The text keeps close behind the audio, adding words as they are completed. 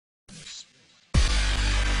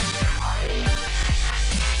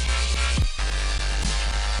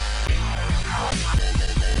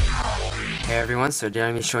Hey everyone, so today I'm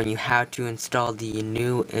going to be showing you how to install the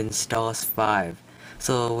new Installous 5,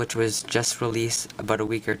 which was just released about a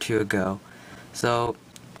week or two ago. So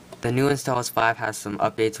the new Installous 5 has some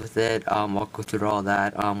updates with it. I'll go through all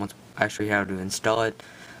that once I show you how to install it.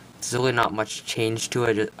 There's really not much change to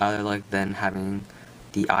it other than having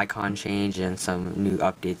the icon change and some new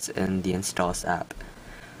updates in the Installous app.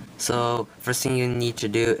 So first thing you need to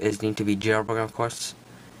do is need to be jailbroken, of course.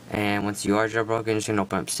 And once you are jailbroken, you're just going to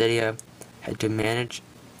open up Cydia, head to Manage,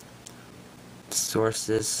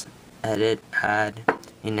 Sources, Edit, Add,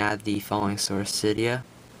 and add the following source: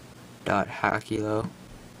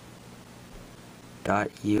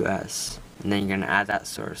 cydia.hackulo.us. And then you're going to add that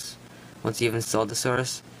source. Once you've installed the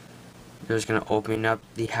source, you're just going to open up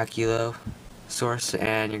the Hackulo source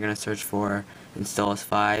and you're going to search for Installous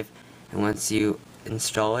 5. And once you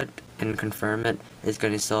install it and confirm it, it's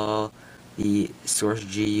going to install the source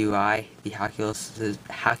GUI, the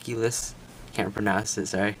Hackulous, can't pronounce it,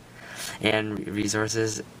 sorry, and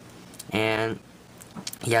resources. And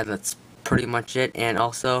yeah, that's pretty much it. And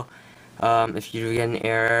also, if you get an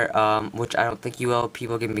error, which I don't think you will,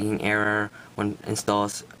 people can be an error when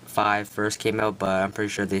Installous 5 first came out, but I'm pretty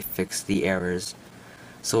sure they fixed the errors.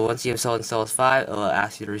 So once you install Installous 5, it'll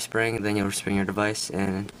ask you to respring, then you'll respring your device,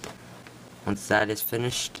 and once that is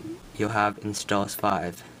finished, you'll have Installous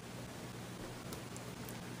 5.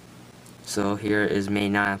 So here is May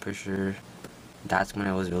 9th, I'm pretty sure that's when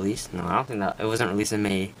it was released. No, I don't think that, it wasn't released in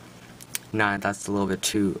May 9th, that's a little bit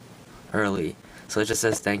too early. So it just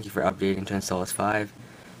says thank you for updating to Installous 5.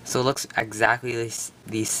 So it looks exactly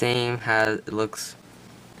the same as it looks.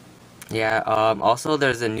 Yeah, also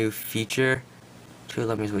there's a new feature too.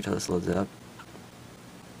 Let me just wait till this loads up.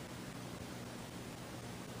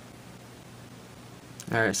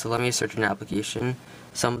 Alright, so let me search an application.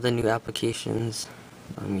 Some of the new applications,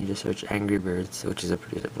 let me just search Angry Birds, which is a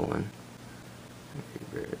pretty simple one.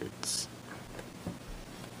 Angry Birds.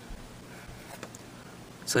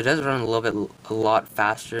 So it does run a lot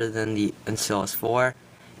faster than the Installous 4.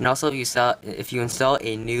 And also if you install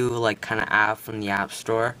a new kind of app from the App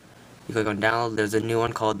Store, you click on download, there's a new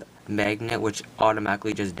one called Magnet, which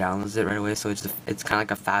automatically just downloads it right away, so it's kind of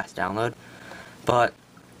like a fast download. But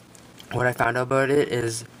what I found out about it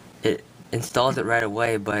is it installs it right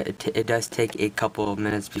away, but it does take a couple of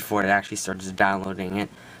minutes before it actually starts downloading it.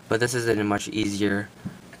 But this isn't much easier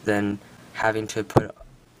than having to put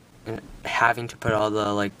all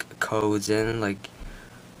the codes in,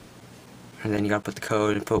 and then you gotta put the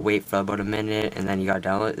code and wait for about a minute, and then you gotta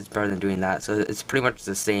download it. It's better than doing that. So it's pretty much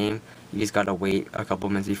the same. You just gotta wait a couple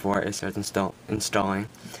minutes before it starts installing.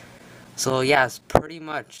 So yeah, it's pretty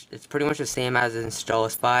much the same as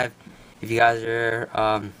Installous 5. If you guys are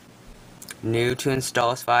new to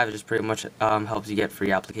Installous 5, it just pretty much helps you get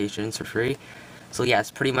free applications for free. So yeah,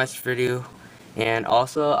 it's pretty much video. And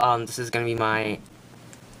also, this is gonna be my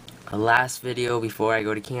last video before I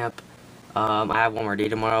go to camp. I have one more day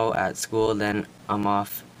tomorrow at school, then I'm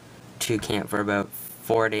off to camp for about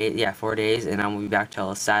 4 days. Yeah, 4 days, and I won't be back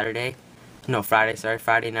till Friday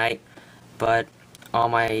night. But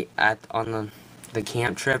on the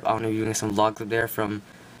camp trip, I'm gonna be doing some vlogs up there for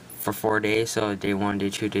 4 days. So day 1, day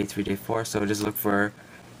 2, day 3, day 4. So just look for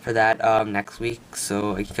that next week.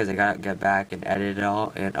 So because I gotta get back and edit it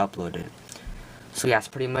all and upload it. So yeah, it's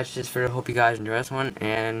pretty much just for. Hope you guys enjoy this one,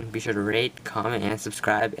 and be sure to rate, comment, and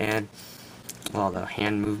subscribe, and the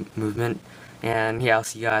hand movement. And yeah, I'll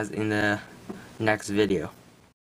see you guys in the next video.